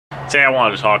Today I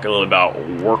wanted to talk a little about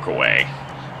Workaway.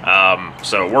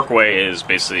 So Workaway is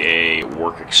basically a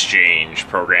work exchange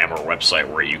program or website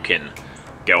where you can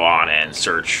go on and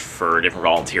search for different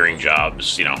volunteering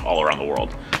jobs, you know, all around the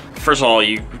world. First of all,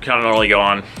 you kind of normally go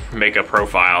on, make a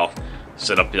profile,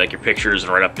 set up like your pictures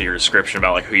and write up your description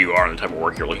about like who you are and the type of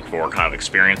work you're looking for, kind of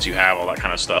experience you have, all that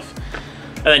kind of stuff.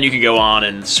 And then you can go on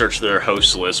and search their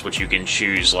host list, which you can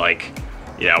choose like,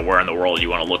 you know, where in the world you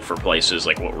want to look for places,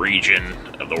 like what region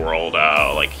of the world,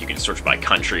 like you can search by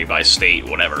country, by state,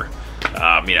 whatever.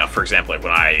 You know, for example, like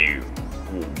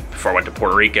before I went to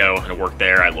Puerto Rico and worked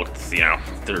there, I looked, you know,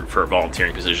 for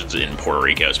volunteering positions in Puerto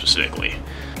Rico specifically.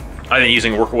 I've been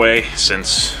using Workaway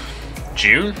since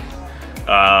June.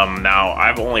 Now,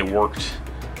 I've only worked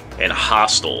in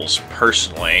hostels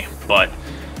personally, but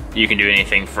you can do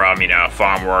anything from, you know,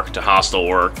 farm work to hostel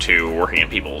work to working in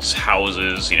people's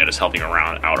houses, you know, just helping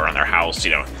out around their house,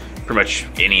 you know, pretty much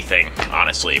anything,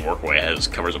 honestly.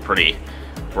 Workaway covers a pretty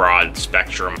broad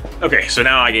spectrum. Okay, so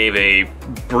now I gave a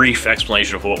brief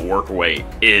explanation of what Workaway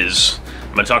is.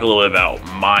 I'm gonna talk a little bit about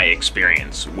my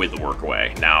experience with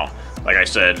Workaway. Now, like I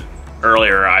said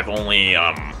earlier, I've only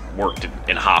worked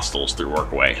in hostels through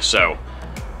Workaway, so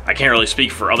I can't really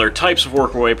speak for other types of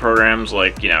Workaway programs,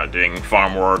 like, you know, doing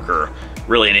farm work or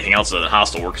really anything else other than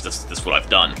hostel work, because that's what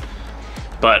I've done.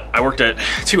 But I worked at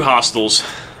 2 hostels.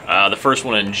 The first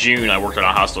one in June, I worked at a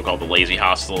hostel called the Lazy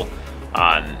Hostel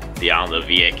on the island of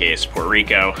Vieques, Puerto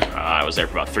Rico. I was there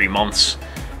for about 3 months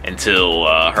until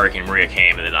Hurricane Maria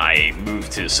came, and then I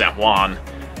moved to San Juan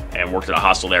and worked at a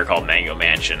hostel there called Mango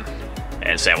Mansion.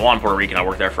 And San Juan, Puerto Rico, I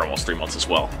worked there for almost 3 months as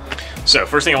well. So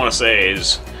first thing I want to say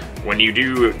is, when you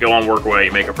do go on Workaway,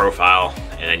 you make a profile,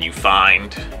 and then you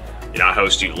find, you know, a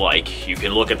host you like, you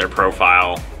can look at their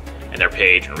profile and their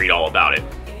page and read all about it.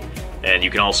 And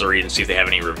you can also read and see if they have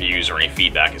any reviews or any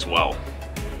feedback as well.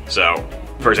 So,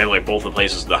 for example, like both the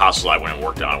places, the hostels I went and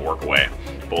worked on Workaway,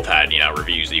 both had, you know,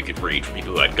 reviews that you could read from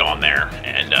people who had gone there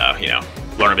and, you know,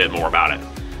 learn a bit more about it.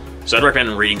 So I'd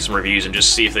recommend reading some reviews and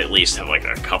just see if they at least have like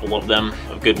a couple of them,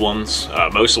 of good ones.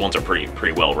 Most of the ones are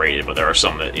pretty well rated, but there are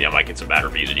some that, you know, might get some bad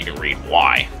reviews, and you can read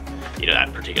why, you know,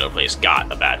 that particular place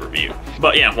got a bad review.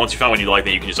 But yeah, once you find one you like,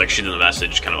 that you can just like shoot them a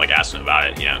message, kind of like ask them about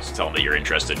it, you know, tell them that you're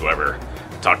interested, whoever,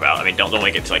 talk about it. I mean, don't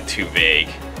make it like too vague.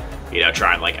 You know,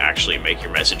 try and like actually make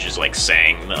your messages like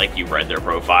saying that like you read their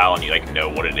profile and you like know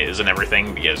what it is and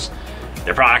everything, because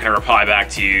they're probably not gonna reply back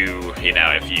to you, you know,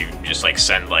 if you just like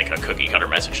send like a cookie cutter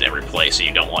message to every place, so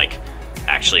you don't like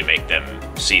actually make them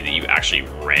see that you actually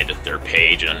read their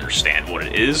page and understand what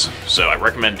it is. So I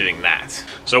recommend doing that.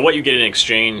 So what you get in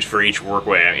exchange for each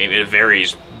Workaway, I mean, it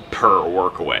varies per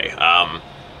Workaway.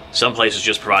 Some places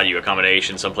just provide you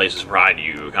accommodation, some places provide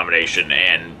you accommodation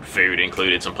and food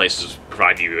included, some places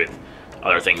provide you with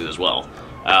other things as well.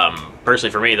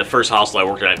 Personally for me, the first hostel I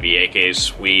worked at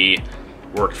Vieques, we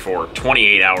worked for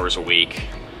 28 hours a week,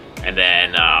 and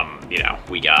then, you know,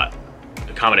 we got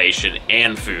accommodation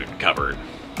and food covered,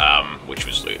 which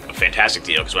was a fantastic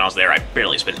deal, because when I was there, I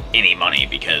barely spent any money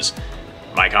because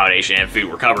my accommodation and food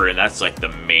were covered, and that's like the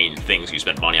main things you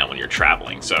spend money on when you're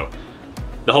traveling. So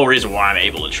the whole reason why I'm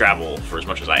able to travel for as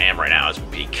much as I am right now is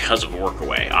because of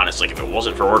Workaway. Honestly, if it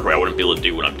wasn't for Workaway, I wouldn't be able to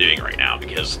do what I'm doing right now,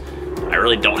 because I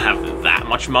really don't have that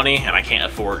much money, and I can't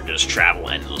afford to just travel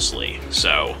endlessly.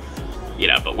 So, you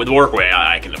know, but with Workaway,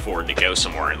 I can afford to go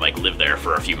somewhere and like live there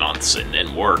for a few months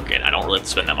and work, and I don't really have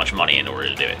to spend that much money in order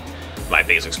to do it. My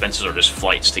biggest expenses are just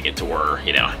flights to get to where,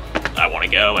 you know, I want to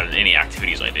go, and any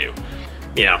activities I do.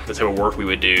 You know, the type of work we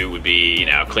would do would be, you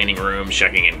know, cleaning rooms,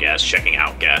 checking in guests, checking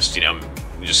out guests, you know,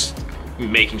 just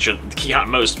making sure, for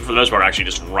the most part, actually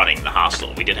just running the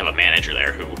hostel. We did have a manager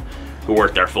there who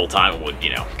worked there full time and would, you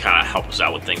know, kind of help us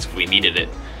out with things if we needed it.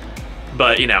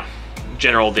 But, you know,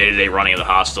 general day-to-day running of the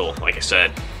hostel, like I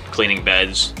said, cleaning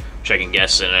beds, checking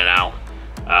guests in and out,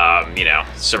 you know,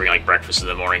 serving like breakfast in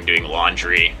the morning, doing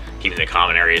laundry, keeping the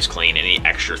common areas clean, any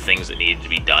extra things that needed to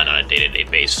be done on a day-to-day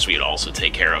basis we would also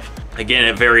take care of. Again,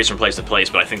 it varies from place to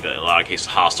place, but I think that in a lot of cases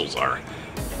hostels are,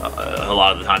 a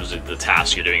lot of the times the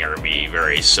tasks you're doing are going to be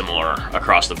very similar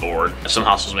across the board. Some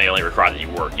hostels may only require that you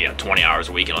work, you know, 20 hours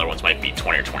a week, and other ones might be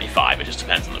 20 or 25. It just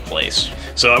depends on the place.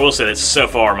 So I will say that so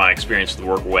far my experience with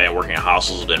Workaway and working at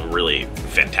hostels has been really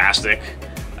fantastic.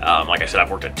 Like I said, I've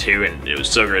worked at 2, and it was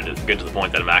so good to the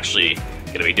point that I'm actually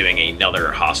going to be doing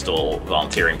another hostel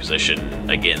volunteering position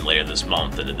again later this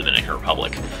month in the Dominican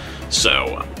Republic.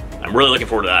 So I'm really looking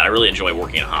forward to that. I really enjoy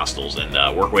working in hostels, and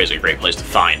Workaway is a great place to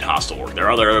find hostel work. There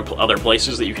are other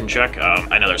places that you can check.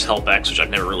 I know there's HelpX, which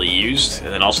I've never really used,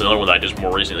 and then also another one that I just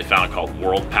more recently found called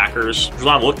World Packers, which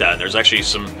I've looked at, and there's actually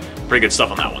some pretty good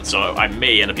stuff on that one. So I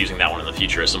may end up using that one in the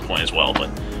future at some point as well. But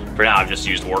for now, I've just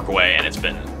used Workaway, and it's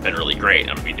been really great.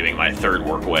 I'm gonna be doing my third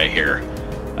Workaway here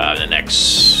in the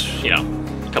next,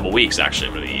 couple weeks. Actually,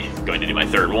 I'm gonna be going to do my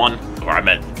third one, where I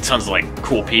met tons of like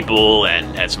cool people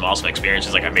and had some awesome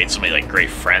experiences. Like I made so many like great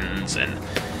friends, and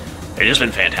it's just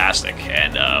been fantastic.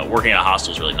 And working at a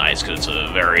hostel is really nice because it's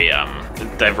a very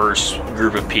diverse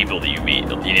group of people that you meet.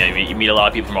 You meet a lot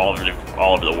of people from all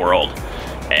over the world,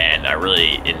 and I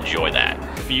really enjoy that.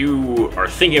 If you are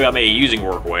thinking about maybe using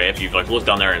Workaway, if you've like looked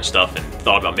on there and stuff and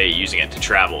thought about maybe using it to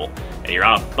travel, and you're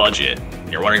on a budget,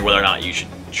 and you're wondering whether or not you should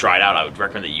try it out, I would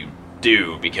recommend that you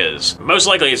do, because most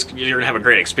likely you're gonna have a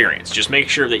great experience. Just make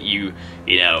sure that you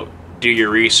do your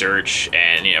research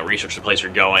and research the place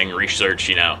you're going, research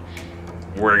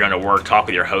where you're going to work, talk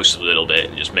with your host a little bit,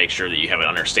 and just make sure that you have an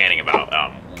understanding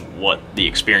about what the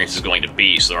experience is going to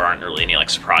be, so there aren't really any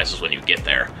like surprises when you get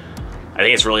there. I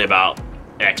think it's really about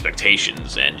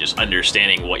expectations and just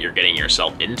understanding what you're getting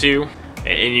yourself into,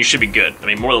 and you should be good. I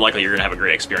mean, more than likely you're gonna have a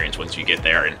great experience once you get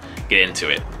there and get into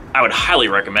it. I would highly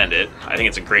recommend it. I think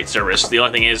it's a great service. The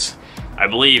only thing is, I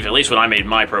believe, at least when I made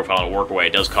my profile on Workaway,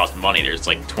 it does cost money. There's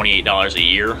like $28 a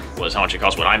year was how much it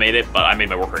cost when I made it, but I made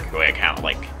my Workaway account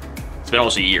like, it's been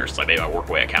almost a year since I made my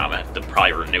Workaway account. I'm gonna have to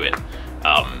probably renew it,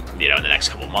 in the next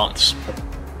couple months.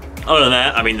 Other than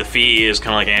that, I mean, the fee is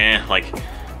kind of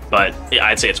but yeah,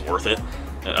 I'd say it's worth it,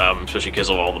 especially because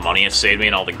of all the money it's saved me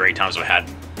and all the great times I've had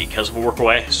because of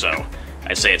Workaway. So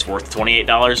I'd say it's worth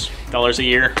 $28 a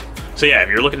year. So yeah, if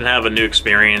you're looking to have a new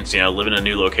experience, live in a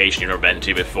new location you've never been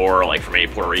to before, like for me,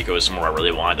 Puerto Rico is somewhere I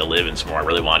really wanted to live and somewhere I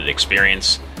really wanted to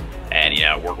experience. And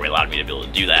Workaway allowed me to be able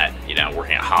to do that.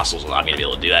 Working at hostels allowed me to be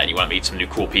able to do that. And you want to meet some new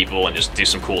cool people and just do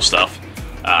some cool stuff,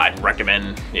 I'd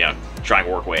recommend, trying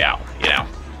Workaway out,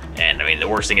 And I mean, the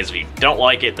worst thing is if you don't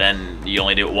like it, then you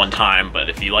only do it one time. But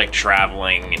if you like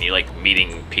traveling and you like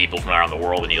meeting people from around the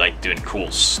world and you like doing cool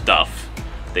stuff,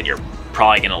 then you're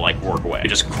probably gonna like Workaway.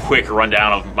 Just quick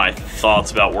rundown of my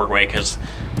thoughts about Workaway, because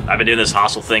I've been doing this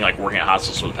hostel thing, like working at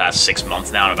hostels for the past 6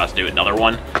 months now, and I'm about to do another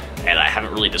one. And I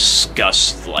haven't really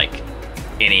discussed like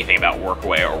anything about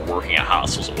Workaway or working at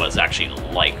hostels and what it's actually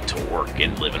like to work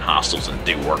and live in hostels and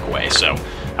do Workaway. So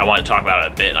I want to talk about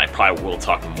it a bit, and I probably will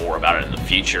talk more about it in the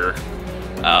future,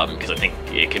 because I think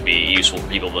it could be useful for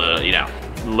people to,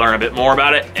 learn a bit more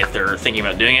about it. If they're thinking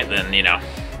about doing it, then,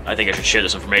 I think I should share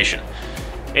this information.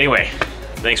 Anyway,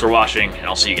 thanks for watching, and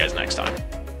I'll see you guys next time.